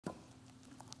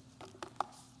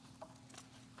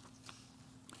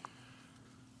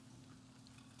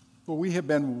Well, we have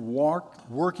been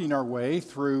working our way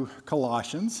through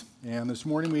Colossians, and this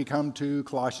morning we come to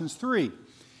Colossians 3.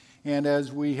 And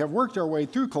as we have worked our way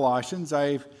through Colossians,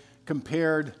 I've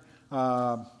compared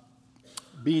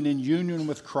being in union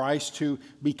with Christ to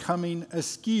becoming a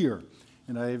skier.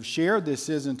 And I have shared this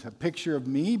isn't a picture of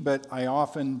me, but I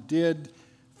often did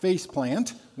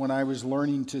faceplant when I was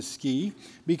learning to ski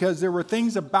because there were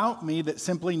things about me that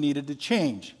simply needed to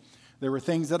change. There were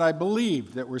things that I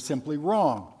believed that were simply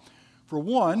wrong. For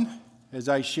one, as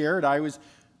I shared, I was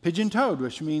pigeon-toed,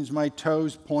 which means my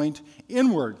toes point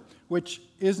inward, which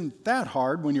isn't that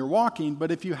hard when you're walking, but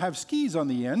if you have skis on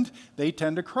the end, they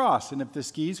tend to cross, and if the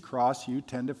skis cross, you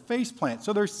tend to faceplant.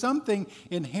 So there's something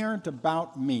inherent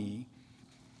about me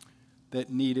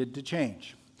that needed to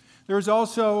change. There's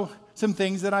also some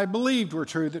things that I believed were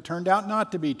true that turned out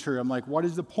not to be true. I'm like, what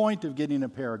is the point of getting a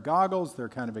pair of goggles? They're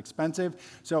kind of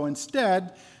expensive. So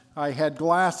instead, I had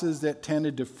glasses that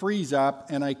tended to freeze up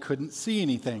and I couldn't see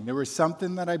anything. There was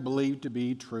something that I believed to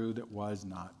be true that was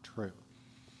not true.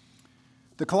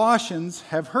 The Colossians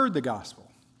have heard the gospel.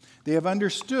 They have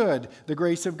understood the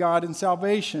grace of God and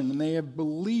salvation, and they have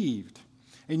believed.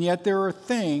 And yet there are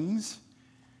things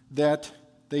that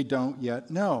they don't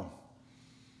yet know.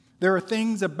 There are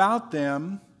things about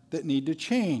them that need to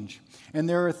change. And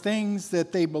there are things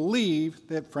that they believe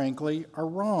that, frankly, are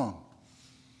wrong.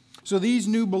 So these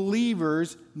new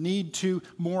believers need to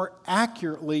more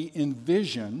accurately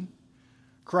envision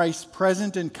Christ's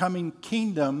present and coming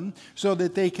kingdom so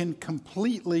that they can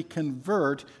completely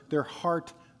convert their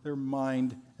heart, their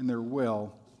mind, and their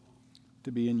will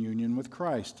to be in union with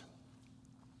Christ.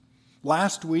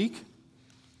 Last week,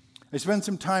 I spent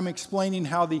some time explaining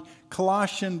how the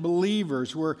Colossian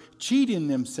believers were cheating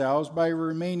themselves by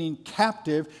remaining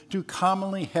captive to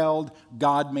commonly held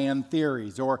God-man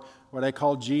theories, or what I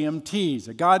call GMTs.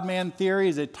 A God-man theory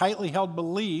is a tightly held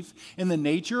belief in the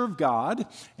nature of God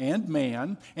and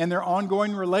man and their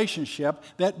ongoing relationship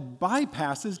that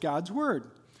bypasses God's word,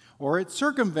 or it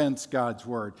circumvents God's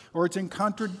word, or it's in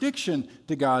contradiction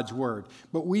to God's word,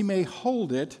 but we may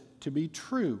hold it to be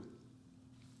true.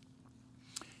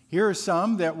 Here are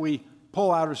some that we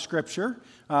pull out of Scripture.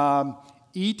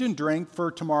 Eat and drink, for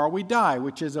tomorrow we die,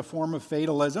 which is a form of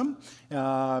fatalism.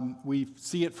 We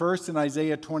see it first in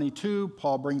Isaiah 22.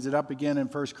 Paul brings it up again in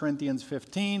 1 Corinthians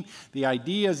 15. The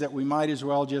idea is that we might as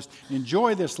well just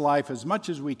enjoy this life as much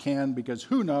as we can because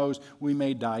who knows, we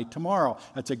may die tomorrow.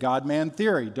 That's a God-man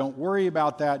theory. Don't worry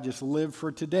about that. Just live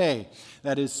for today.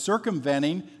 That is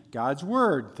circumventing God's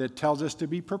word that tells us to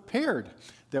be prepared,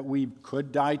 that we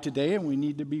could die today and we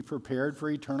need to be prepared for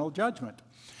eternal judgment.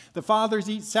 The fathers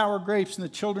eat sour grapes and the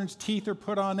children's teeth are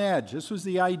put on edge. This was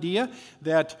the idea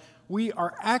that we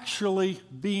are actually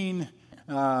being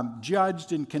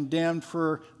judged and condemned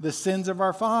for the sins of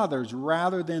our fathers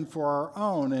rather than for our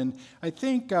own. And I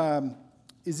think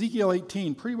Ezekiel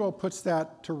 18 pretty well puts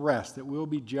that to rest, that we'll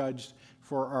be judged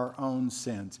for our own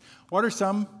sins. What are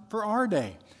some for our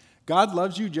day? God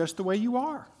loves you just the way you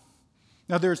are.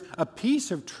 Now, there's a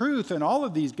piece of truth in all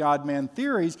of these God-man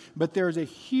theories, but there's a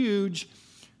huge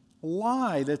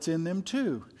lie that's in them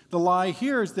too. The lie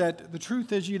here is that the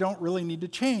truth is you don't really need to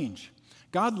change.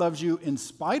 God loves you in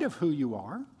spite of who you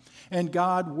are, and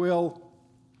God will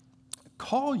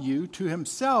call you to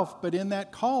himself, but in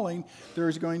that calling,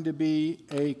 there's going to be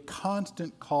a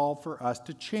constant call for us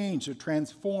to change, to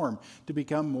transform, to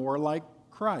become more like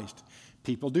Christ.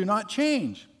 People do not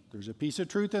change. There's a piece of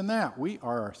truth in that. We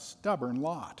are a stubborn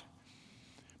lot.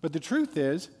 But the truth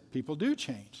is, people do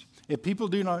change. If people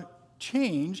do not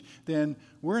change, then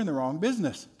we're in the wrong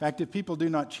business. In fact, if people do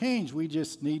not change, we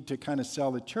just need to kind of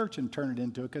sell the church and turn it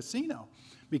into a casino.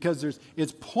 Because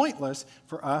it's pointless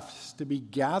for us to be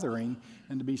gathering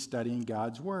and to be studying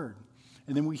God's word.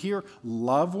 And then we hear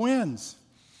love wins.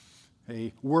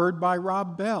 A word by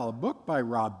Rob Bell, a book by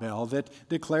Rob Bell that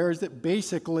declares that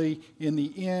basically in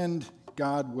the end,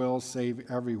 God will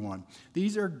save everyone.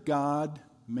 These are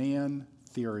God-man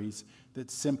theories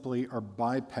that simply are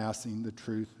bypassing the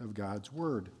truth of God's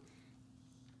word.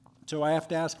 So I have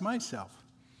to ask myself,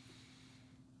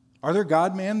 are there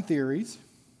God-man theories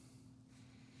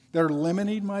that are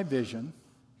limiting my vision,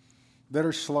 that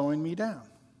are slowing me down?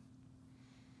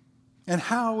 And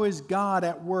how is God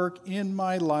at work in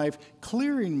my life,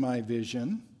 clearing my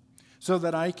vision so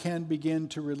that I can begin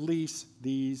to release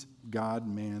these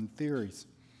God-man theories?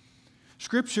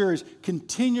 Scripture is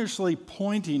continuously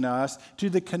pointing us to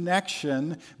the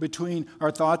connection between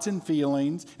our thoughts and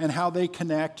feelings and how they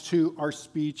connect to our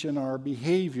speech and our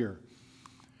behavior.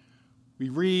 We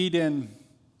read in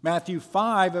Matthew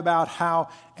 5 about how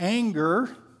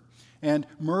anger and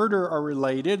murder are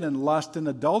related, and lust and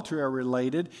adultery are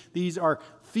related. These are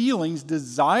feelings,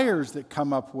 desires that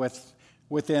come up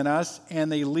within us,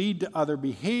 and they lead to other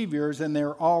behaviors, and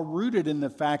they're all rooted in the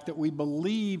fact that we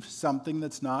believe something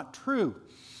that's not true.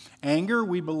 Anger,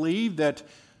 we believe that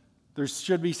there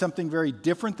should be something very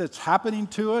different that's happening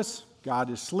to us. God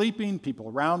is sleeping, people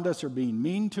around us are being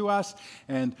mean to us,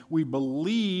 and we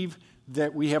believe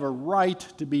that we have a right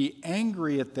to be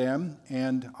angry at them,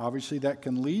 and obviously that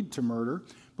can lead to murder.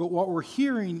 But what we're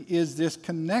hearing is this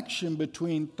connection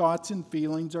between thoughts and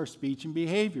feelings, our speech and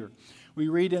behavior. We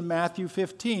read in Matthew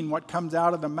 15, what comes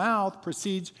out of the mouth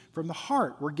proceeds from the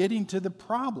heart. We're getting to the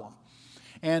problem.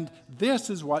 And this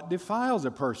is what defiles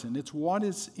a person. It's what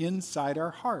is inside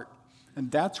our heart. And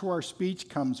that's where our speech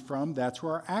comes from. That's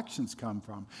where our actions come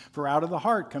from. For out of the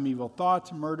heart come evil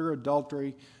thoughts, murder,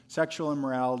 adultery, sexual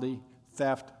immorality,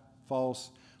 theft,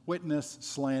 false witness,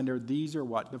 slander. These are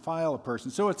what defile a person.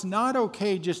 So it's not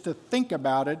okay just to think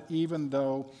about it, even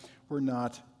though we're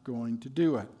not going to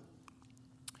do it.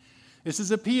 This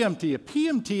is a PMT. A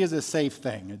PMT is a safe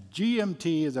thing. A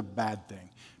GMT is a bad thing.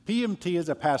 PMT is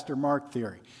a Pastor Mark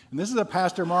theory. And this is a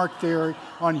Pastor Mark theory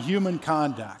on human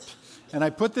conduct. And I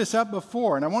put this up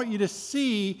before, and I want you to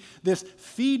see this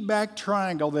feedback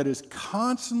triangle that is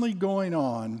constantly going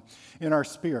on in our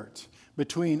spirits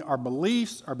between our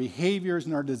beliefs, our behaviors,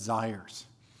 and our desires.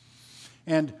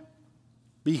 And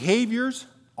behaviors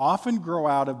often grow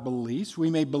out of beliefs. We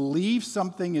may believe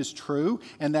something is true,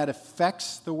 and that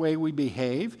affects the way we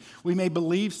behave. We may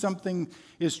believe something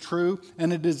is true,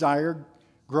 and a desire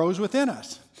grows within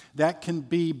us. That can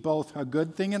be both a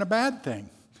good thing and a bad thing.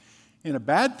 In a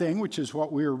bad thing, which is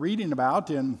what we were reading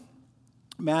about in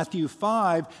Matthew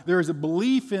 5, there is a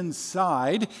belief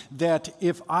inside that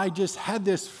if I just had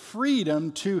this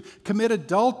freedom to commit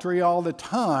adultery all the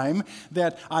time,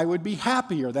 that I would be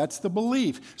happier. That's the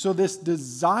belief. So this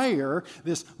desire,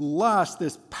 this lust,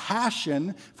 this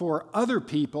passion for other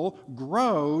people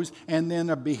grows, and then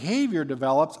a behavior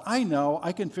develops. I know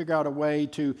I can figure out a way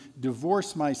to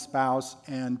divorce my spouse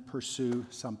and pursue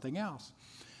something else.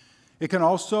 It can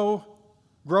also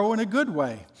grow in a good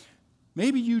way.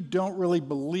 Maybe you don't really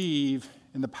believe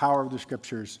in the power of the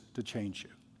Scriptures to change you,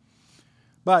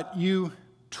 but you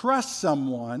trust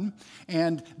someone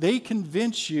and they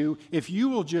convince you if you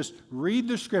will just read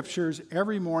the Scriptures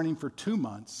every morning for 2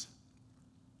 months,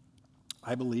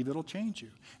 I believe it'll change you.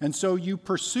 And so you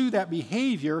pursue that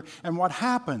behavior, and what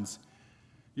happens?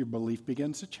 Your belief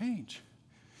begins to change.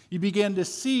 You begin to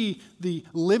see the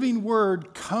living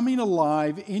Word coming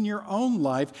alive in your own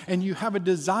life, and you have a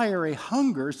desire, a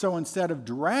hunger. So instead of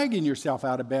dragging yourself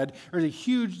out of bed, there's a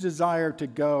huge desire to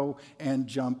go and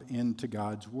jump into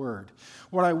God's Word.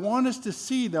 What I want us to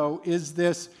see, though, is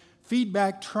this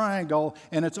feedback triangle,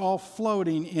 and it's all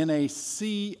floating in a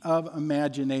sea of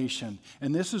imagination.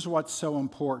 And this is what's so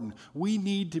important. We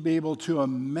need to be able to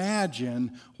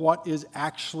imagine what is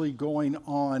actually going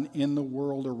on in the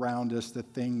world around us, the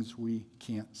things we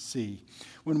can't see.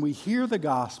 When we hear the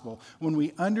gospel, when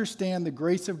we understand the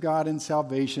grace of God in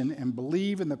salvation and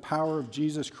believe in the power of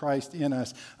Jesus Christ in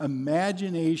us,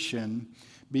 imagination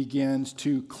begins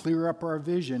to clear up our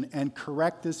vision and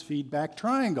correct this feedback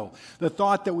triangle. The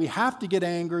thought that we have to get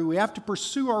angry, we have to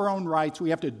pursue our own rights,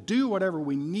 we have to do whatever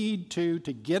we need to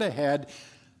get ahead,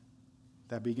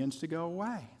 that begins to go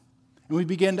away. And we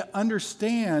begin to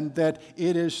understand that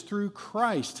it is through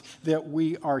Christ that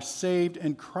we are saved,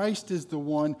 and Christ is the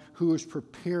one who is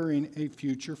preparing a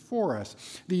future for us.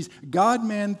 These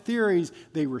God-man theories,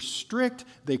 they restrict,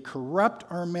 they corrupt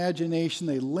our imagination,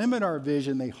 they limit our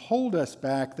vision, they hold us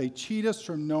back, they cheat us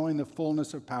from knowing the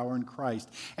fullness of power in Christ.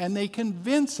 And they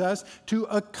convince us to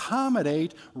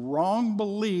accommodate wrong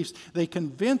beliefs. They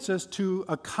convince us to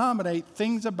accommodate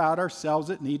things about ourselves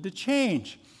that need to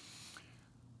change.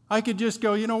 I could just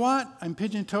go, you know what? I'm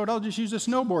pigeon-toed. I'll just use a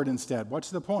snowboard instead. What's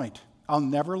the point? I'll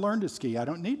never learn to ski. I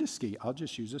don't need to ski. I'll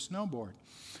just use a snowboard.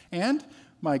 And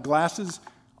my glasses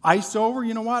ice over.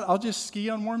 You know what? I'll just ski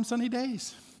on warm, sunny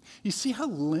days. You see how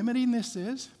limiting this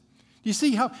is? You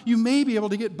see how you may be able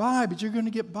to get by, but you're going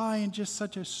to get by in just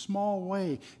such a small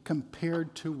way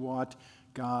compared to what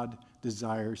God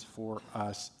desires for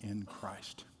us in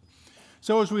Christ.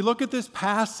 So as we look at this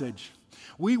passage,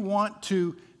 we want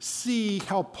to see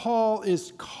how Paul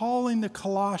is calling the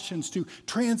Colossians to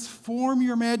transform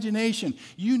your imagination.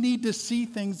 You need to see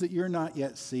things that you're not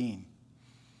yet seeing.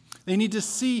 They need to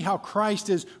see how Christ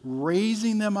is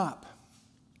raising them up.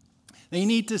 They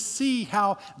need to see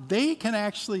how they can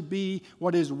actually be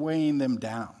what is weighing them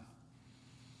down.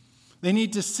 They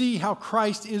need to see how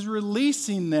Christ is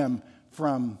releasing them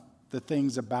from the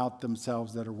things about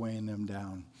themselves that are weighing them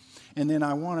down. And then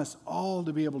I want us all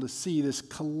to be able to see this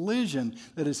collision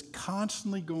that is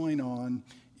constantly going on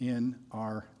in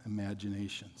our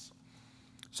imaginations.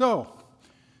 So,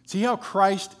 see how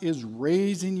Christ is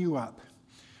raising you up.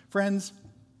 Friends,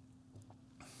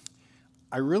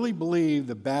 I really believe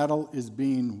the battle is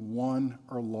being won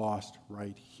or lost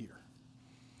right here.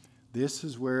 This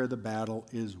is where the battle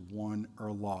is won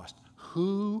or lost.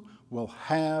 Who will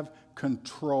have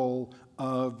control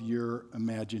of your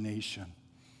imagination?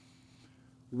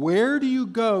 Where do you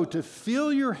go to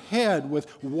fill your head with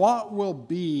what will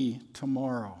be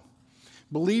tomorrow?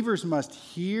 Believers must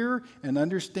hear and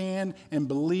understand and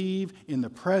believe in the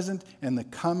present and the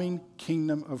coming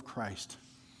kingdom of Christ.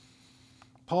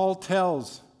 Paul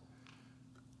tells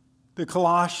the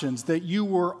Colossians that you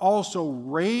were also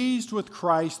raised with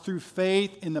Christ through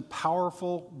faith in the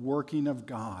powerful working of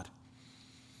God.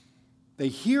 They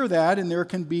hear that and there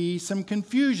can be some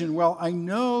confusion. Well, I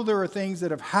know there are things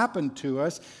that have happened to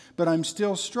us, but I'm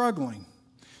still struggling.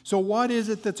 So what is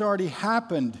it that's already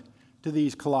happened to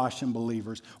these Colossian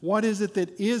believers? What is it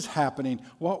that is happening?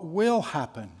 What will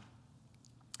happen?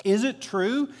 Is it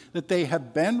true that they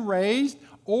have been raised,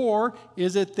 or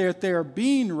is it that they're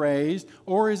being raised,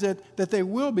 or is it that they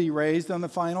will be raised on the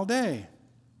final day?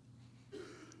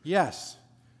 Yes,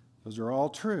 those are all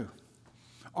true.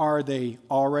 Are they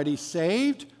already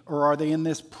saved, or are they in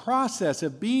this process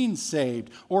of being saved?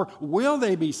 Or will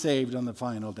they be saved on the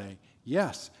final day?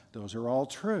 Yes, those are all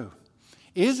true.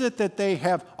 Is it that they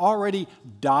have already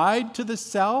died to the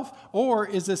self, or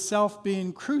is the self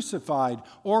being crucified?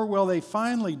 Or will they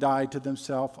finally die to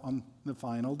themselves on the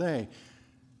final day?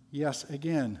 Yes,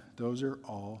 again, those are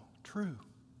all true.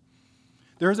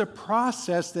 There's a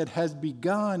process that has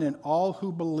begun in all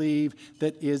who believe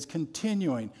that is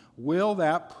continuing. Will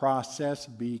that process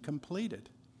be completed?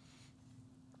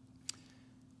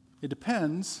 It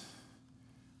depends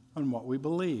on what we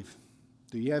believe.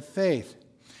 Do you have faith?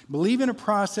 Believing a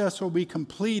process will be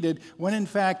completed when in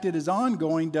fact it is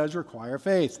ongoing does require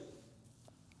faith.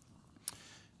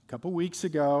 A couple weeks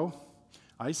ago,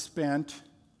 I spent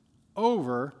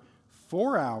over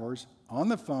 4 hours on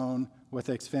the phone with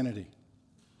Xfinity.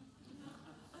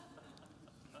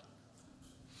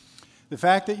 The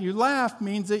fact that you laugh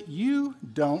means that you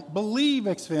don't believe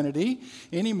Xfinity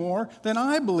any more than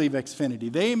I believe Xfinity.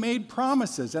 They made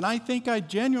promises, and I think I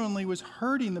genuinely was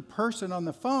hurting the person on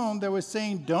the phone that was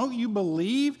saying, "Don't you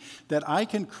believe that I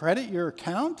can credit your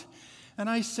account?" And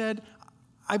I said,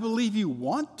 "I believe you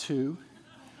want to,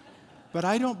 but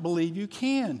I don't believe you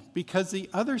can, because the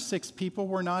other 6 people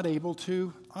were not able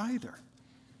to either."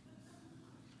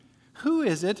 Who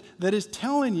is it that is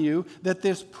telling you that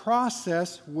this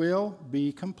process will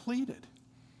be completed?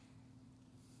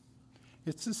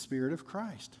 It's the Spirit of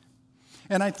Christ.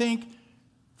 And I think,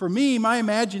 for me, my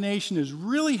imagination is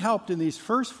really helped in these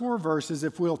first 4 verses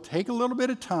if we'll take a little bit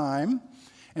of time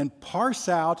and parse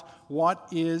out what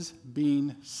is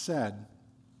being said.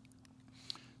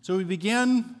 So we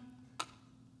begin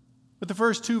with the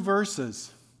first 2 verses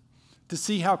to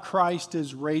see how Christ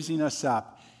is raising us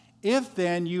up. If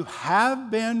then you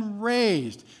have been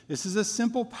raised, this is a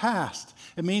simple past.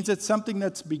 It means it's something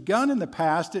that's begun in the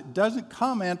past. It doesn't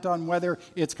comment on whether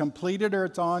it's completed or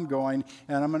it's ongoing,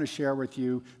 and I'm going to share with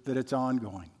you that it's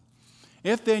ongoing.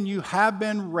 If then you have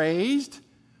been raised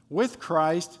with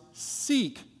Christ,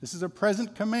 seek. This is a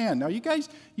present command. Now, you guys,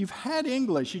 you've had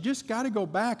English. You just got to go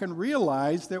back and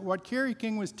realize that what Kerry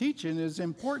King was teaching is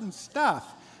important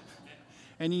stuff,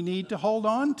 and you need to hold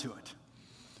on to it.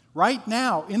 Right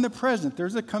now, in the present,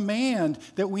 there's a command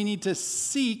that we need to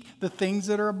seek the things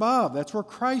that are above. That's where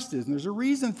Christ is, and there's a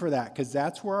reason for that, because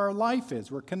that's where our life is.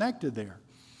 We're connected there.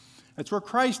 That's where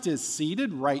Christ is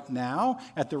seated right now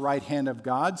at the right hand of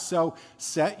God. So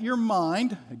set your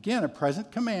mind, again, a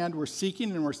present command. We're seeking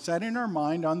and we're setting our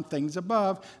mind on things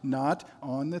above, not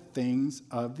on the things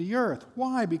of the earth.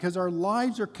 Why? Because our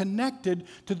lives are connected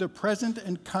to the present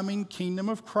and coming kingdom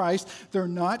of Christ. They're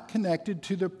not connected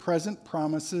to the present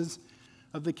promises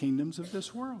of the kingdoms of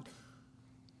this world.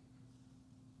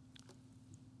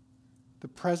 The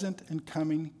present and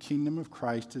coming kingdom of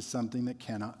Christ is something that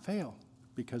cannot fail,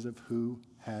 because of who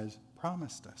has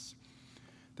promised us.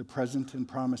 The present and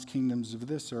promised kingdoms of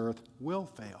this earth will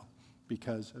fail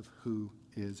because of who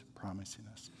is promising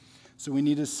us. So we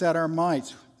need to set our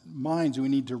minds. We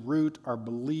need to root our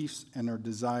beliefs and our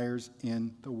desires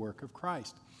in the work of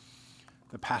Christ.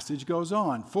 The passage goes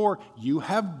on. For you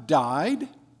have died.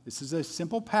 This is a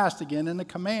simple past again in a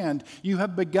command. You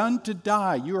have begun to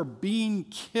die. You are being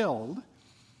killed.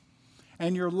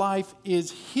 and your life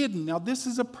is hidden. Now, this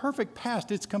is a perfect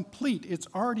past. It's complete. It's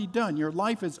already done. Your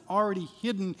life is already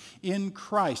hidden in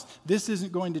Christ. This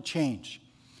isn't going to change.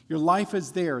 Your life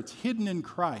is there. It's hidden in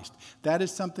Christ. That is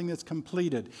something that's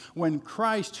completed. When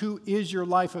Christ, who is your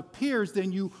life, appears,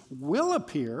 then you will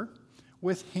appear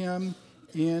with him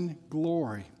in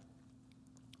glory.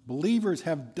 Believers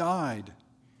have died.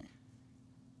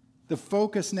 The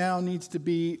focus now needs to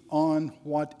be on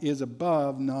what is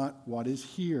above, not what is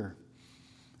here.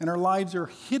 And our lives are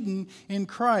hidden in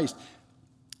Christ.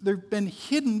 They've been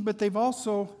hidden, but they've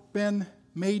also been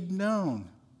made known.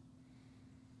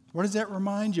 What does that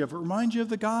remind you of? It reminds you of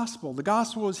the gospel. The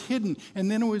gospel was hidden,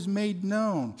 and then it was made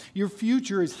known. Your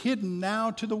future is hidden now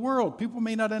to the world. People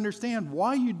may not understand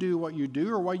why you do what you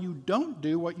do or why you don't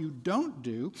do what you don't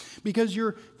do, because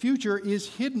your future is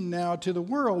hidden now to the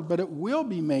world, but it will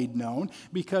be made known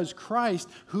because Christ,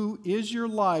 who is your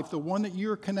life, the one that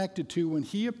you're connected to, when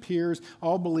he appears,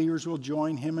 all believers will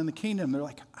join him in the kingdom. They're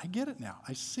like, I get it now.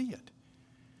 I see it.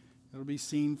 It'll be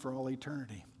seen for all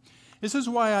eternity. This is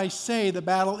why I say the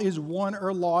battle is won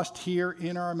or lost here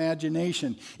in our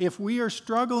imagination. If we are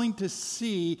struggling to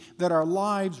see that our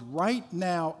lives right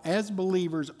now as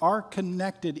believers are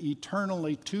connected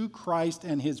eternally to Christ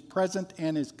and his present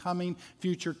and his coming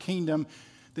future kingdom,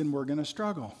 then we're going to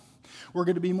struggle. We're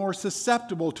going to be more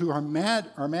susceptible to our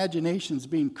imaginations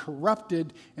being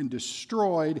corrupted and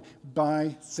destroyed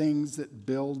by things that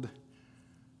build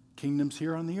kingdoms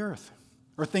here on the earth,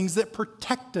 or things that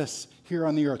protect us here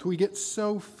on the earth. We get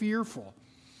so fearful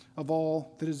of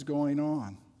all that is going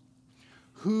on.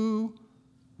 Who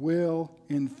will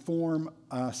inform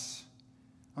us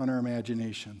on our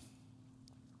imagination?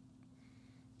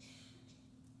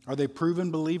 Are they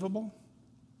proven believable?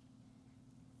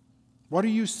 What are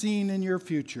you seeing in your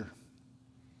future?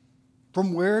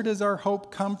 From where does our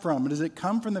hope come from? Does it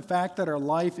come from the fact that our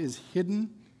life is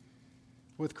hidden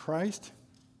with Christ?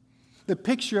 The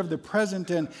picture of the present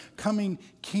and coming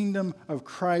kingdom of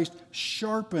Christ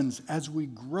sharpens as we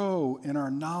grow in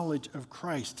our knowledge of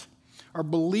Christ. Our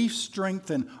beliefs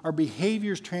strengthen, our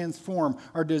behaviors transform,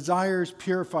 our desires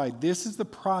purified. This is the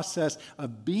process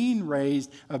of being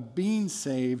raised, of being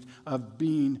saved, of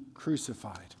being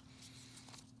crucified.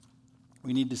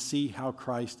 We need to see how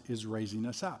Christ is raising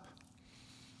us up.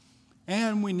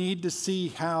 And we need to see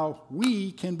how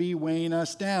we can be weighing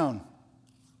us down.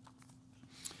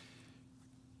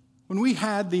 When we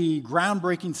had the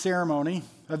groundbreaking ceremony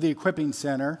of the Equipping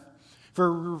Center,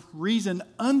 for a reason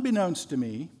unbeknownst to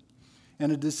me, and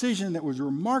a decision that was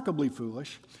remarkably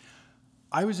foolish,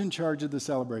 I was in charge of the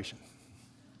celebration.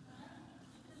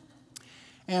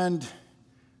 And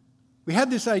we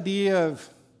had this idea of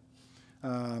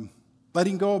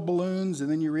letting go of balloons,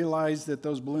 and then you realize that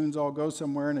those balloons all go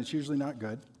somewhere, and it's usually not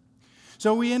good.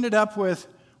 So we ended up with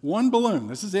one balloon.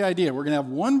 This is the idea. We're going to have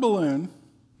one balloon.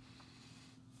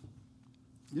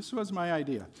 This was my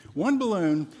idea. One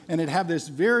balloon, and it'd have this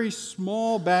very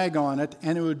small bag on it,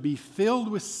 and it would be filled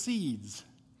with seeds.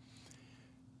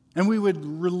 And we would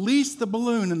release the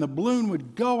balloon, and the balloon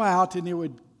would go out, and it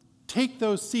would take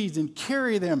those seeds and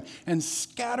carry them and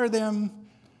scatter them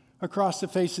across the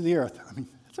face of the earth. I mean,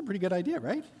 that's a pretty good idea,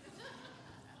 right?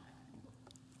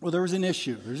 Well, there was an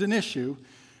issue. There's an issue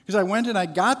because I went and I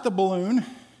got the balloon,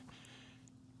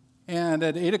 and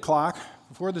at 8 o'clock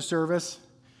before the service,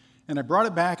 and I brought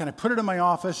it back, and I put it in my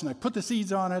office, and I put the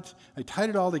seeds on it. I tied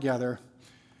it all together.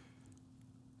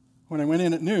 When I went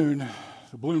in at noon,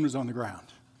 the balloon was on the ground.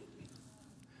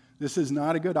 This is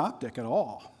not a good optic at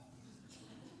all.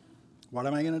 What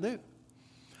am I going to do?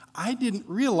 I didn't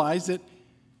realize that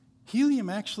helium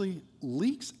actually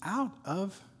leaks out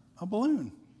of a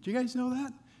balloon. Do you guys know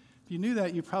that? If you knew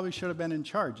that, you probably should have been in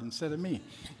charge instead of me.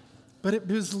 But it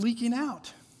was leaking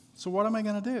out. So what am I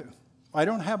going to do? I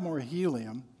don't have more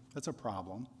helium. That's a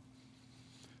problem.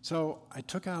 So I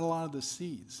took out a lot of the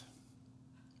seeds.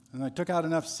 And I took out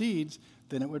enough seeds,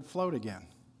 then it would float again.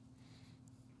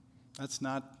 That's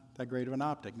not that great of an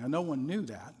optic. Now, no one knew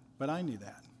that, but I knew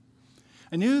that.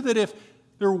 I knew that if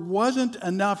there wasn't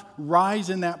enough rise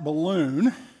in that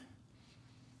balloon,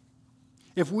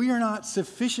 if we are not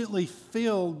sufficiently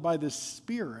filled by the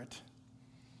Spirit,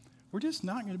 we're just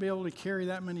not going to be able to carry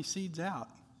that many seeds out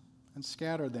and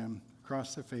scatter them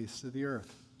across the face of the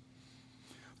earth.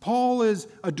 Paul is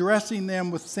addressing them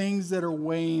with things that are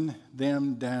weighing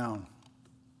them down.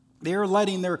 They are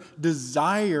letting their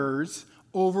desires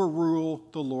overrule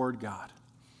the Lord God.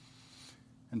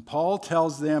 And Paul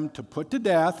tells them to put to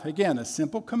death, again, a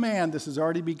simple command. This has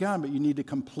already begun, but you need to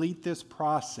complete this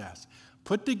process.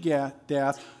 Put to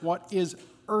death what is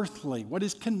earthly, what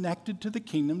is connected to the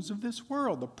kingdoms of this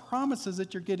world. The promises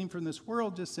that you're getting from this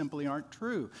world just simply aren't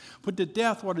true. Put to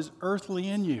death what is earthly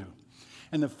in you.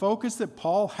 And the focus that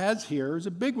Paul has here is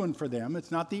a big one for them.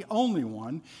 It's not the only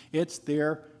one. It's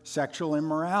their sexual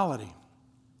immorality.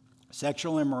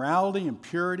 Sexual immorality,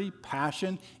 impurity,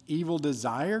 passion, evil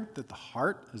desire, that the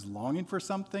heart is longing for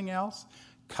something else,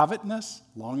 covetousness,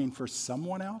 longing for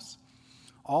someone else.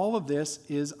 All of this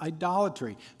is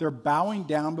idolatry. They're bowing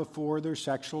down before their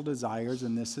sexual desires,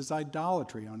 and this is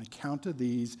idolatry. On account of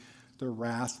these, the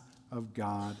wrath of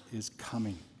God is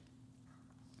coming.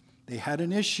 They had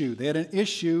an issue. They had an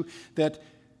issue that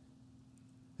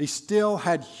they still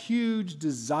had huge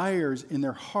desires in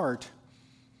their heart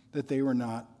that they were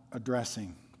not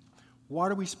addressing.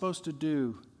 What are we supposed to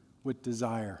do with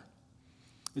desire?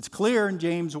 It's clear in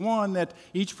James 1 that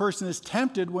each person is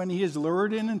tempted when he is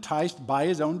lured and enticed by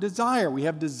his own desire. We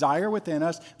have desire within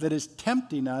us that is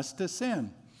tempting us to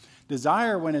sin.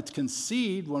 Desire, when it's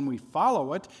conceived, when we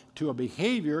follow it to a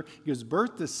behavior, gives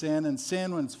birth to sin, and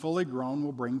sin, when it's fully grown,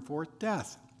 will bring forth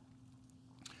death.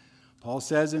 Paul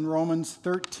says in Romans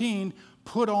 13,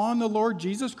 put on the Lord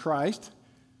Jesus Christ.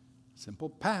 Simple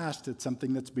past, it's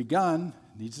something that's begun,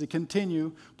 needs to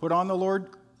continue. Put on the Lord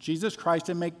Jesus Christ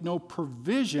and make no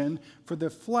provision for the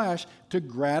flesh to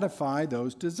gratify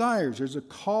those desires. There's a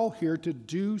call here to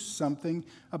do something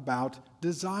about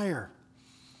desire.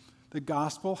 The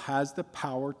gospel has the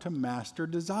power to master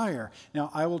desire. Now,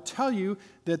 I will tell you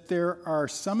that there are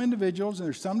some individuals and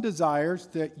there's some desires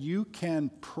that you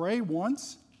can pray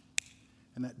once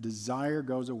and that desire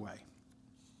goes away.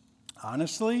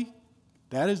 Honestly,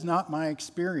 that is not my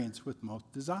experience with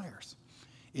most desires.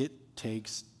 It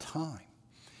takes time.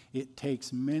 It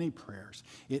takes many prayers.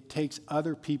 It takes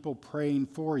other people praying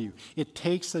for you. It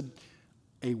takes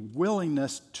a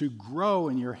willingness to grow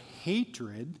in your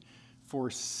hatred for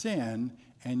sin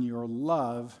and your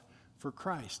love for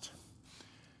Christ.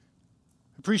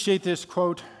 Appreciate this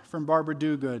quote from Barbara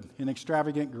Dogood in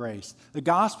Extravagant Grace. The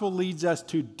gospel leads us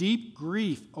to deep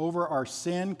grief over our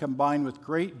sin combined with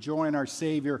great joy in our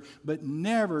Savior, but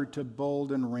never to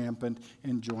bold and rampant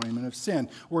enjoyment of sin.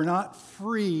 We're not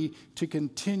free to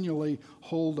continually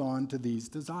hold on to these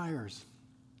desires.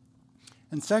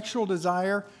 And sexual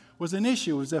desire was an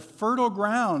issue. It was a fertile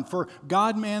ground for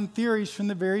God-man theories from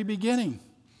the very beginning.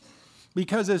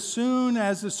 Because as soon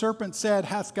as the serpent said,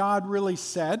 hath God really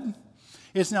said?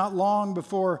 It's not long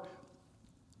before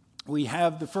we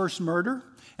have the first murder,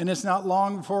 and it's not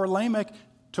long before Lamech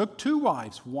took 2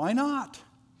 wives. Why not?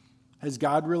 Has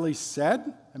God really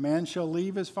said, a man shall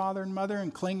leave his father and mother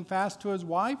and cling fast to his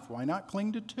wife? Why not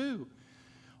cling to 2?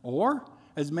 Or,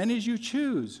 as many as you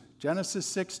choose. Genesis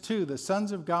 6:2, the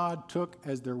sons of God took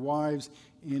as their wives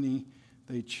any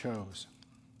they chose.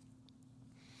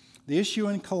 The issue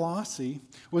in Colossae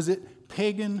was that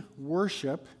pagan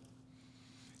worship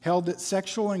held that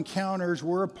sexual encounters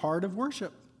were a part of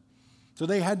worship. So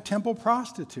they had temple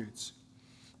prostitutes.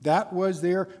 That was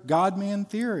their God-man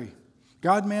theory.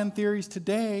 God-man theories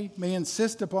today may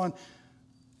insist upon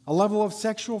a level of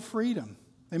sexual freedom.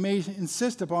 They may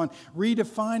insist upon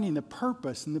redefining the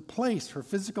purpose and the place for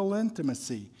physical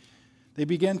intimacy. They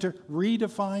begin to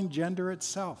redefine gender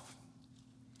itself.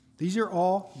 These are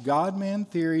all God-man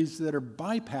theories that are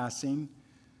bypassing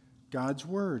God's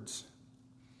words.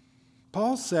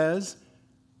 Paul says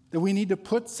that we need to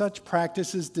put such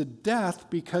practices to death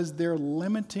because they're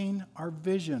limiting our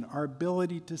vision, our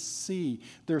ability to see.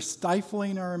 They're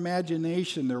stifling our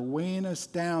imagination. They're weighing us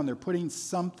down. They're putting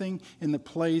something in the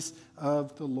place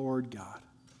of the Lord God.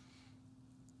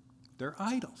 They're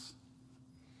idols.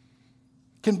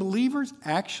 Can believers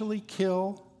actually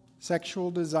kill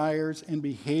sexual desires and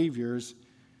behaviors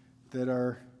that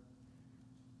are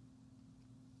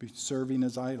serving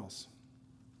as idols?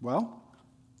 Well,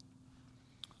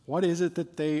 what is it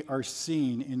that they are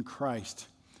seeing in Christ?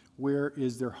 Where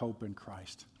is their hope in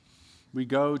Christ? We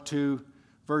go to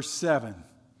verse 7.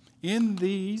 In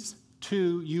these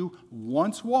 2 you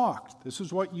once walked. This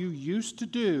is what you used to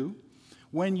do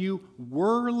when you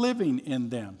were living in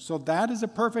them. So that is a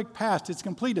perfect past. It's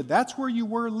completed. That's where you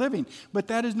were living. But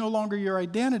that is no longer your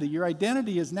identity. Your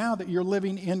identity is now that you're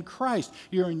living in Christ.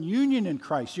 You're in union in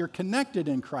Christ. You're connected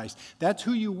in Christ. That's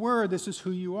who you were. This is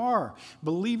who you are.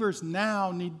 Believers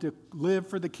now need to live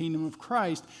for the kingdom of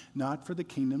Christ, not for the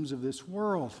kingdoms of this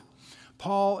world.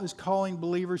 Paul is calling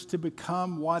believers to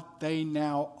become what they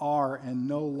now are and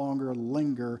no longer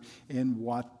linger in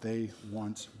what they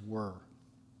once were.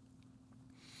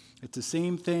 It's the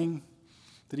same thing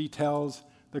that he tells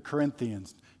the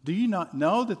Corinthians. Do you not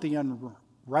know that the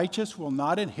righteous will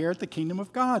not inherit the kingdom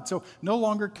of God. So no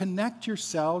longer connect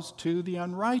yourselves to the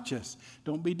unrighteous.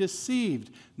 Don't be deceived.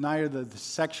 Neither the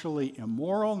sexually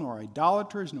immoral, nor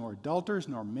idolaters, nor adulterers,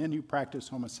 nor men who practice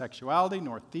homosexuality,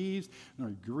 nor thieves, nor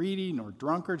greedy, nor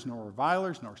drunkards, nor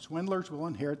revilers, nor swindlers will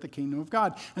inherit the kingdom of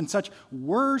God. And such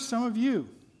were some of you.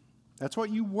 That's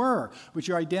what you were. But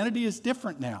your identity is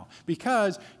different now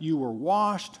because you were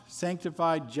washed,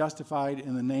 sanctified, justified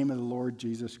in the name of the Lord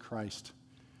Jesus Christ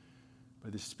by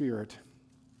the Spirit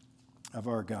of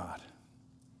our God.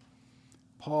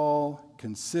 Paul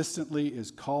consistently is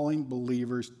calling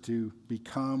believers to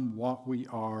become what we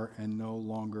are and no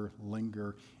longer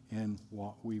linger in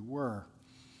what we were.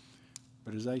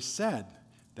 But as I said,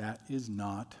 that is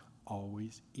not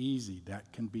always easy.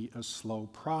 That can be a slow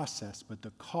process, but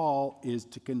the call is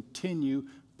to continue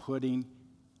putting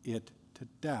it to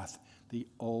death. The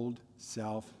old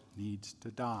self needs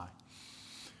to die.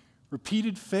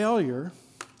 Repeated failure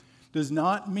does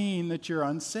not mean that you're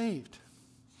unsaved,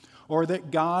 or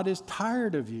that God is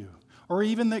tired of you, or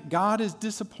even that God is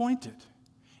disappointed.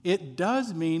 It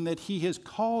does mean that He has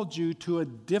called you to a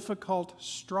difficult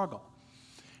struggle,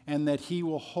 and that He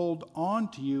will hold on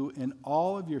to you in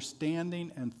all of your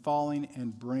standing and falling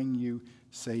and bring you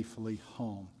safely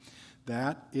home.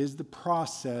 That is the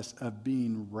process of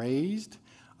being raised,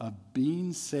 of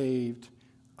being saved,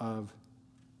 of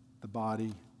the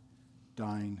body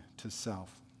dying to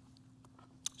self.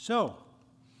 So,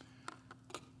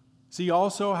 see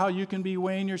also how you can be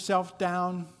weighing yourself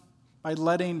down by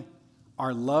letting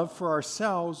our love for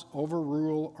ourselves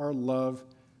overrule our love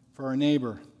for our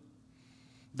neighbor.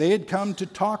 They had come to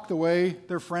talk the way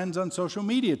their friends on social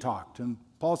media talked. And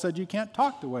Paul said, you can't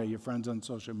talk the way your friends on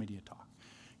social media talk.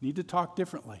 You need to talk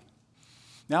differently.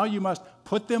 Now you must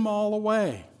put them all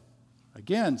away.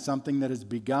 Again, something that has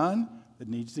begun that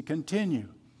needs to continue.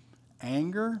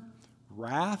 Anger,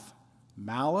 wrath,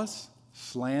 malice,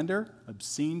 slander,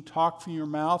 obscene talk from your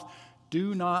mouth.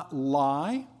 Do not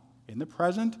lie in the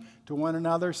present to one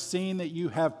another, seeing that you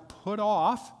have put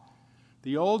off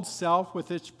the old self with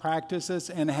its practices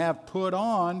and have put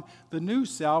on the new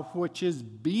self, which is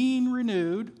being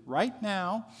renewed right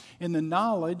now in the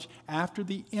knowledge after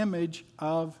the image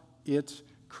of its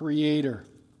Creator.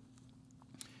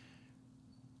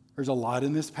 There's a lot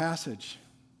in this passage.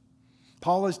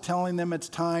 Paul is telling them it's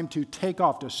time to take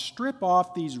off, to strip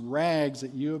off these rags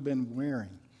that you have been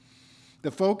wearing. The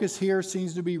focus here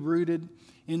seems to be rooted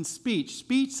in speech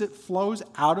that flows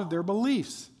out of their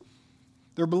beliefs.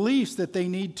 Their beliefs that they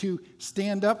need to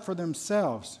stand up for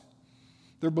themselves.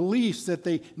 Their beliefs that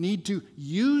they need to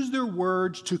use their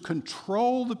words to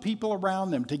control the people around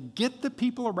them, to get the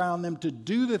people around them to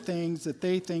do the things that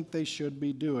they think they should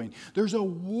be doing. There's a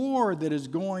war that is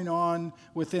going on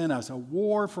within us, a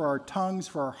war for our tongues,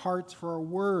 for our hearts, for our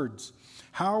words.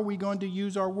 How are we going to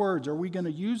use our words? Are we going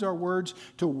to use our words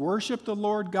to worship the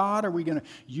Lord God? Are we going to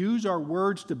use our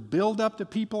words to build up the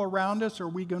people around us? Or are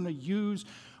we going to use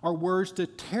our words to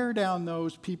tear down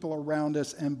those people around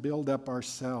us and build up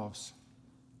ourselves?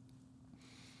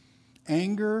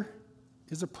 Anger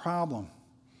is a problem.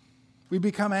 We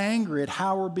become angry at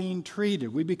how we're being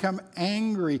treated. We become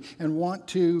angry and want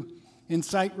to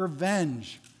incite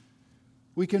revenge.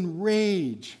 We can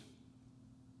rage,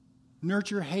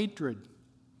 nurture hatred,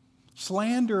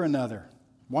 slander another,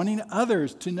 wanting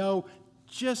others to know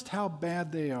just how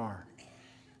bad they are,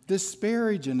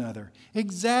 disparage another,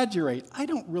 exaggerate. I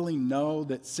don't really know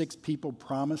that 6 people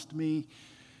promised me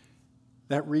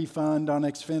that refund on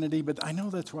Xfinity, but I know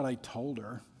that's what I told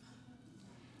her.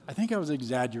 I think I was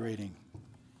exaggerating.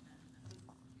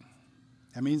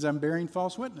 That means I'm bearing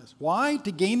false witness. Why?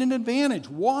 To gain an advantage.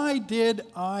 Why did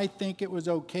I think it was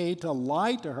okay to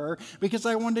lie to her? Because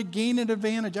I wanted to gain an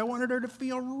advantage. I wanted her to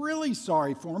feel really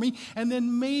sorry for me, and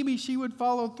then maybe she would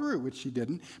follow through, which she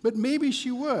didn't, but maybe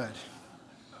she would.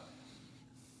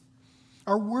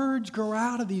 Our words grow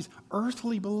out of these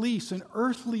earthly beliefs and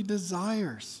earthly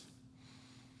desires.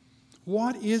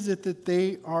 What is it that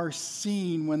they are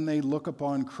seeing when they look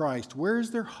upon Christ? Where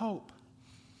is their hope?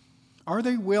 Are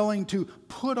they willing to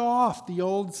put off the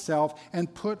old self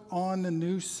and put on the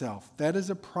new self? That is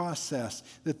a process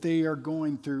that they are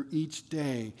going through each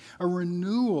day, a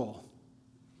renewal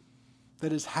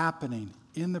that is happening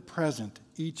in the present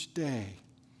each day.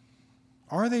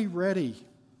 Are they ready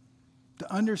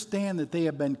to understand that they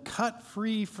have been cut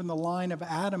free from the line of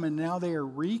Adam and now they are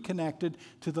reconnected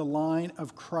to the line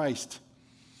of Christ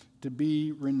to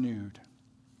be renewed?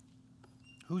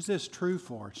 Who's this true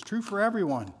for? It's true for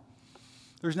everyone.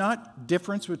 There's not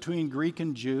difference between Greek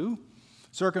and Jew,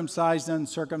 circumcised and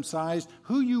uncircumcised.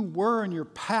 Who you were in your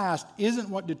past isn't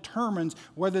what determines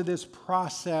whether this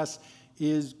process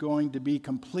is going to be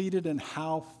completed and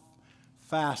how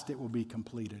fast it will be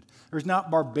completed. There's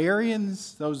not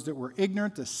barbarians, those that were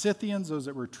ignorant, the Scythians, those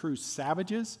that were true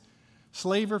savages,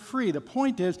 slave or free. The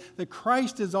point is that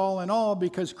Christ is all in all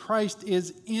because Christ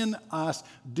is in us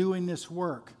doing this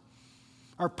work.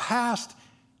 Our past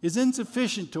is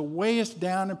insufficient to weigh us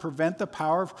down and prevent the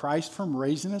power of Christ from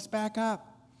raising us back up.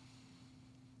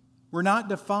 We're not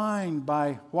defined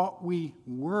by what we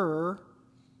were,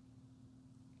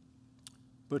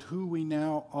 but who we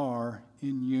now are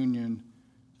in union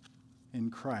in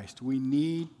Christ. We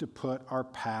need to put our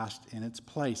past in its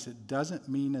place. It doesn't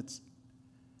mean it's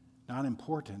not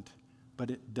important,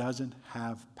 but it doesn't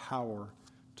have power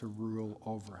to rule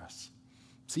over us.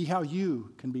 See how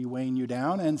you can be weighing you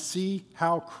down, and see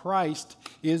how Christ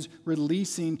is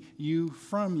releasing you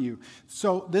from you.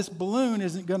 So this balloon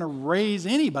isn't going to raise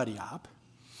anybody up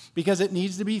because it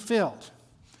needs to be filled.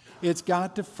 It's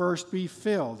got to first be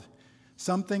filled.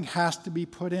 Something has to be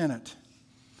put in it.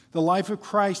 The life of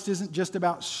Christ isn't just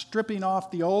about stripping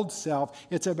off the old self.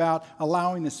 It's about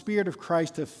allowing the Spirit of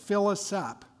Christ to fill us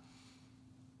up.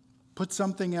 Put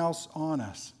something else on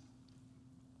us.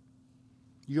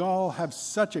 You all have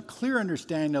such a clear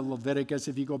understanding of Leviticus.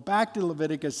 If you go back to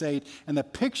Leviticus 8 and the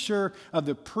picture of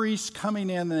the priests coming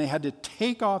in and they had to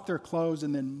take off their clothes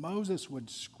and then Moses would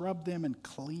scrub them and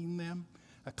clean them,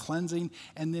 a cleansing,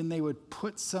 and then they would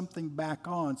put something back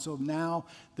on. So now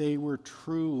they were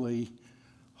truly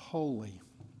holy.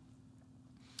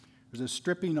 There's a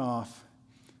stripping off,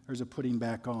 there's a putting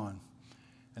back on.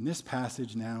 And this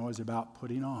passage now is about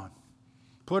putting on.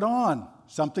 Put on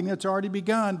something that's already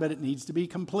begun, but it needs to be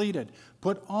completed.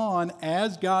 Put on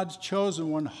as God's chosen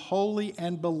one, holy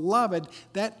and beloved.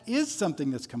 That is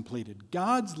something that's completed.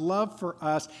 God's love for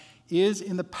us is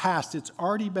in the past. It's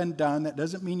already been done. That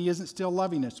doesn't mean he isn't still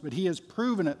loving us, but he has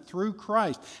proven it through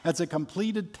Christ. That's a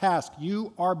completed task.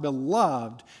 You are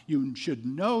beloved. You should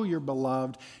know you're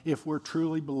beloved if we're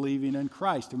truly believing in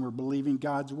Christ and we're believing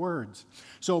God's words.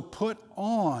 So put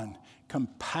on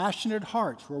compassionate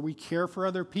hearts where we care for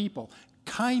other people,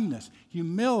 kindness,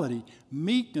 humility,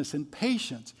 meekness, and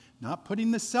patience. Not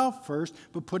putting the self first,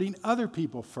 but putting other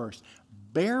people first.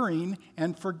 Bearing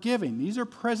and forgiving. These are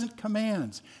present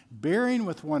commands. Bearing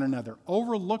with one another,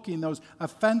 overlooking those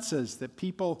offenses that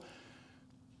people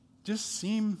just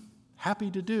seem happy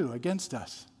to do against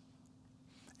us.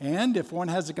 And if one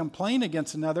has a complaint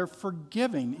against another,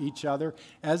 forgiving each other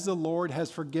as the Lord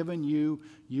has forgiven you,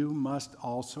 you must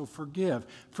also forgive.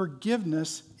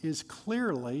 Forgiveness is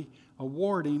clearly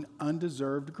awarding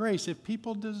undeserved grace. If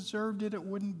people deserved it, it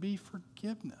wouldn't be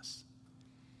forgiveness.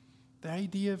 The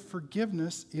idea of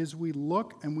forgiveness is we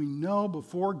look and we know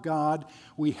before God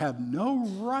we have no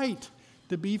right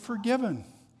to be forgiven.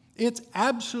 It's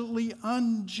absolutely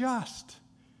unjust.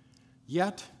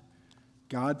 Yet,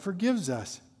 God forgives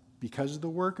us because of the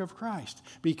work of Christ,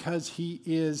 because he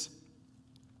is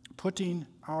putting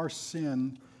our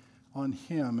sin on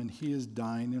him and he is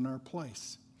dying in our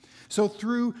place. So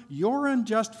through your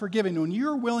unjust forgiving, when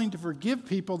you're willing to forgive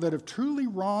people that have truly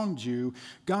wronged you,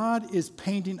 God is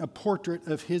painting a portrait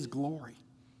of his glory.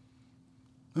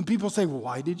 When people say, well,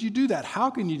 why did you do that? How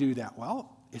can you do that?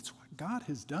 Well, it's what God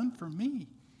has done for me.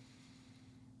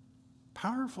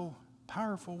 Powerful,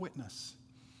 powerful witness.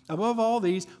 Above all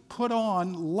these, put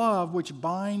on love, which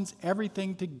binds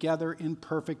everything together in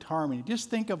perfect harmony. Just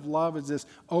think of love as this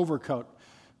overcoat,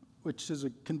 which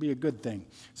can be a good thing.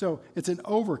 So it's an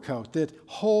overcoat that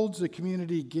holds the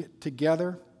community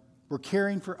together. We're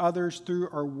caring for others through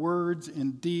our words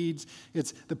and deeds.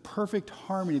 It's the perfect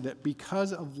harmony that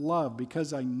because of love,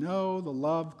 because I know the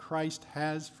love Christ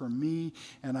has for me,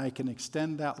 and I can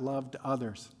extend that love to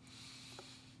others.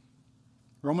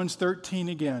 Romans 13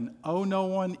 again, owe no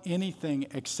one anything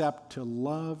except to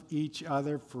love each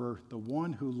other, for the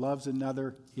one who loves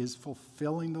another is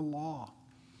fulfilling the law.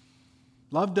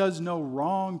 Love does no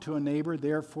wrong to a neighbor,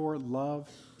 therefore love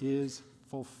is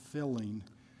fulfilling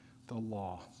the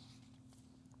law.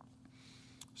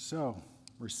 So,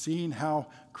 we're seeing how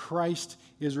Christ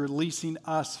is releasing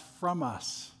us from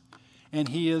us, and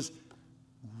he is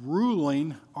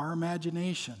ruling our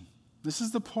imagination. This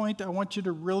is the point I want you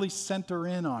to really center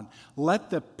in on. Let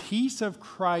the peace of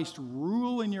Christ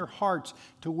rule in your hearts,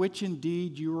 to which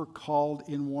indeed you are called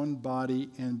in one body,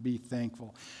 and be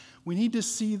thankful. We need to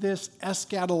see this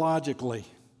eschatologically.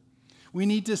 We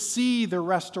need to see the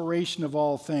restoration of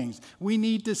all things. We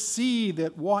need to see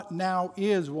that what now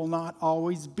is will not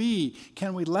always be.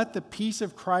 Can we let the peace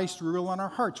of Christ rule in our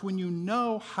hearts? When you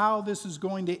know how this is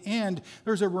going to end,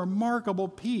 there's a remarkable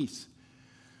peace.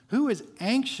 Who is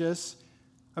anxious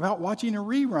about watching a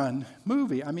rerun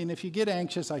movie. I mean, if you get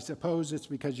anxious, I suppose it's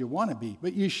because you want to be.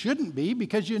 But you shouldn't be,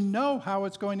 because you know how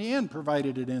it's going to end,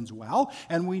 provided it ends well.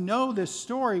 And we know this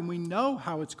story, and we know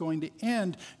how it's going to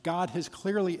end. God has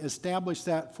clearly established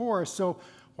that for us. So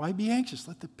why be anxious?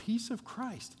 Let the peace of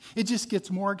Christ. It just gets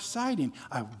more exciting.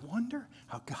 I wonder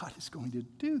how God is going to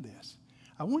do this.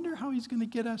 I wonder how he's going to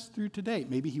get us through today.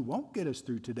 Maybe he won't get us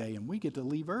through today, and we get to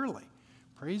leave early.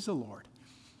 Praise the Lord.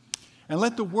 And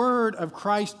let the word of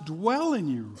Christ dwell in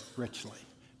you richly,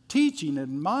 teaching and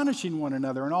admonishing one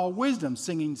another in all wisdom,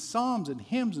 singing psalms and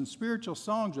hymns and spiritual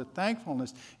songs with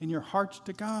thankfulness in your hearts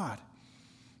to God.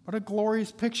 What a glorious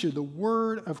picture. The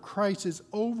word of Christ is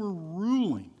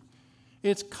overruling.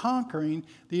 It's conquering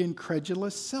the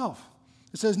incredulous self.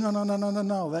 It says, no,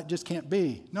 that just can't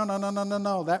be.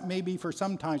 No, that may be for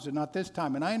some times, but not this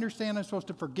time. And I understand I'm supposed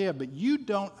to forgive, but you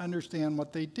don't understand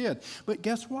what they did. But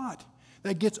guess what?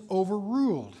 That gets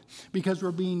overruled because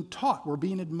we're being taught, we're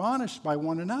being admonished by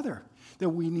one another that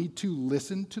we need to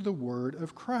listen to the word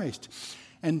of Christ.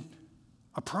 And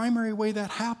a primary way that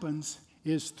happens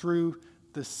is through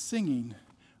the singing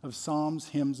of psalms,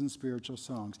 hymns, and spiritual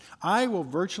songs. I will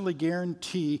virtually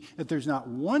guarantee that there's not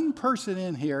one person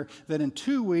in here that in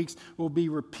 2 weeks will be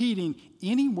repeating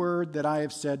any word that I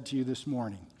have said to you this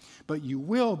morning. But you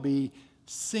will be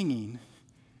singing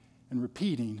and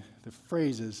repeating the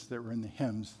phrases that were in the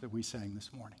hymns that we sang this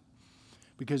morning.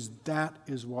 Because that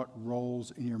is what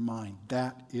rolls in your mind.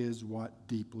 That is what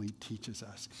deeply teaches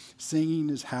us.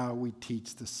 Singing is how we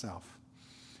teach the self.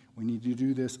 We need to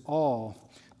do this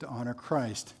all to honor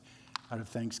Christ out of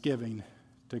thanksgiving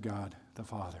to God the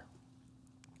Father.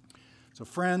 So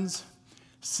friends,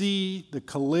 see the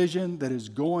collision that is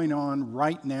going on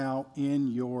right now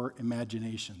in your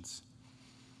imaginations.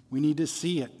 We need to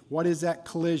see it. What is that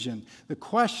collision? The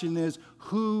question is,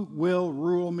 who will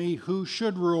rule me? Who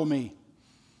should rule me?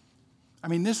 I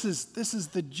mean, this is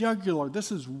the jugular.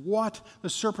 This is what the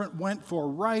serpent went for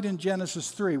right in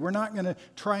Genesis 3. We're not going to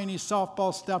try any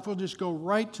softball stuff. We'll just go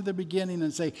right to the beginning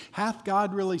and say, hath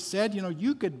God really said,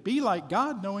 you could be like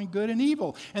God, knowing good and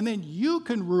evil, and then you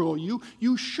can rule.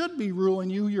 You should be ruling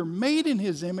you. You're made in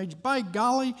his image. By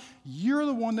golly, you're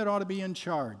the one that ought to be in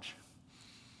charge.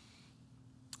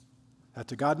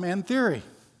 That's a God-man theory.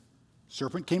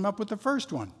 Serpent came up with the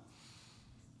first one.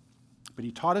 But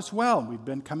he taught us well. We've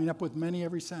been coming up with many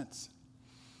ever since.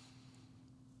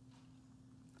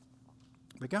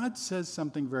 But God says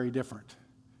something very different.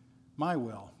 My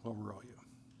will rule you.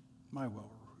 My will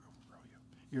will rule you.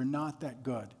 You're not that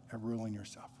good at ruling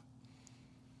yourself.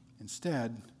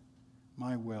 Instead,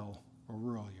 my will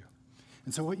rule you.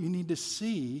 And so what you need to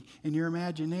see in your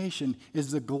imagination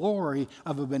is the glory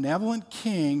of a benevolent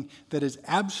king that is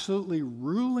absolutely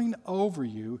ruling over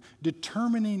you,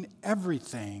 determining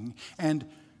everything, and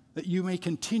that you may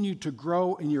continue to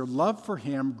grow in your love for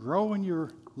him, grow in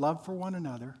your love for one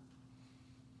another,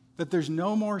 that there's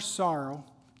no more sorrow,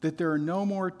 that there are no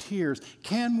more tears.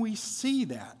 Can we see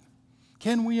that?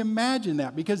 Can we imagine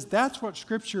that? Because that's what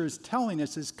Scripture is telling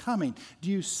us is coming. Do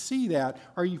you see that?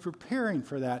 Are you preparing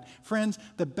for that? Friends,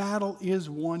 the battle is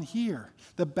won here.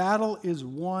 The battle is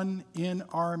won in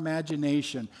our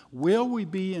imagination. Will we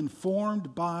be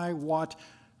informed by what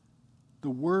the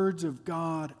words of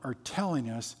God are telling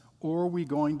us, or are we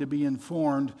going to be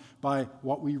informed by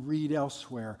what we read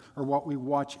elsewhere, or what we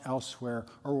watch elsewhere,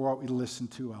 or what we listen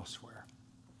to elsewhere?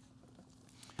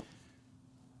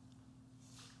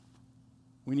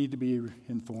 We need to be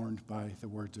informed by the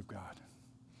words of God.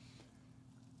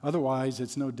 Otherwise,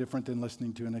 it's no different than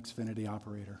listening to an Xfinity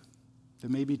operator. They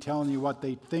may be telling you what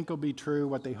they think will be true,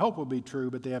 what they hope will be true,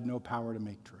 but they have no power to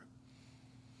make true.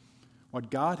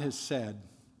 What God has said,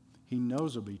 he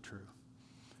knows will be true.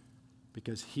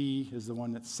 Because he is the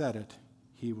one that said it,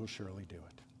 he will surely do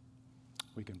it.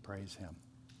 We can praise him.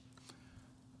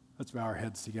 Let's bow our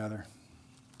heads together.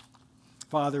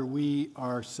 Father, we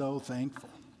are so thankful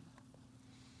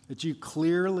that you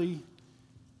clearly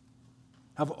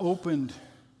have opened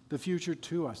the future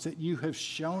to us, that you have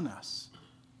shown us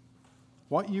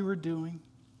what you are doing.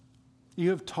 You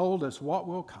have told us what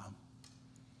will come.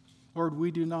 Lord,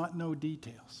 we do not know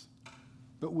details,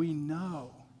 but we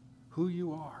know who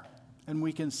you are, and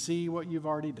we can see what you've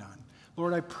already done.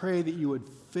 Lord, I pray that you would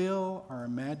fill our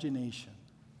imagination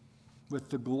with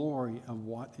the glory of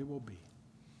what it will be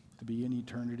to be in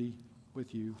eternity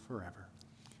with you forever.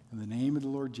 In the name of the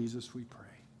Lord Jesus, we pray.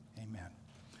 Amen.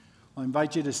 I'll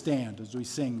invite you to stand as we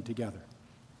sing together.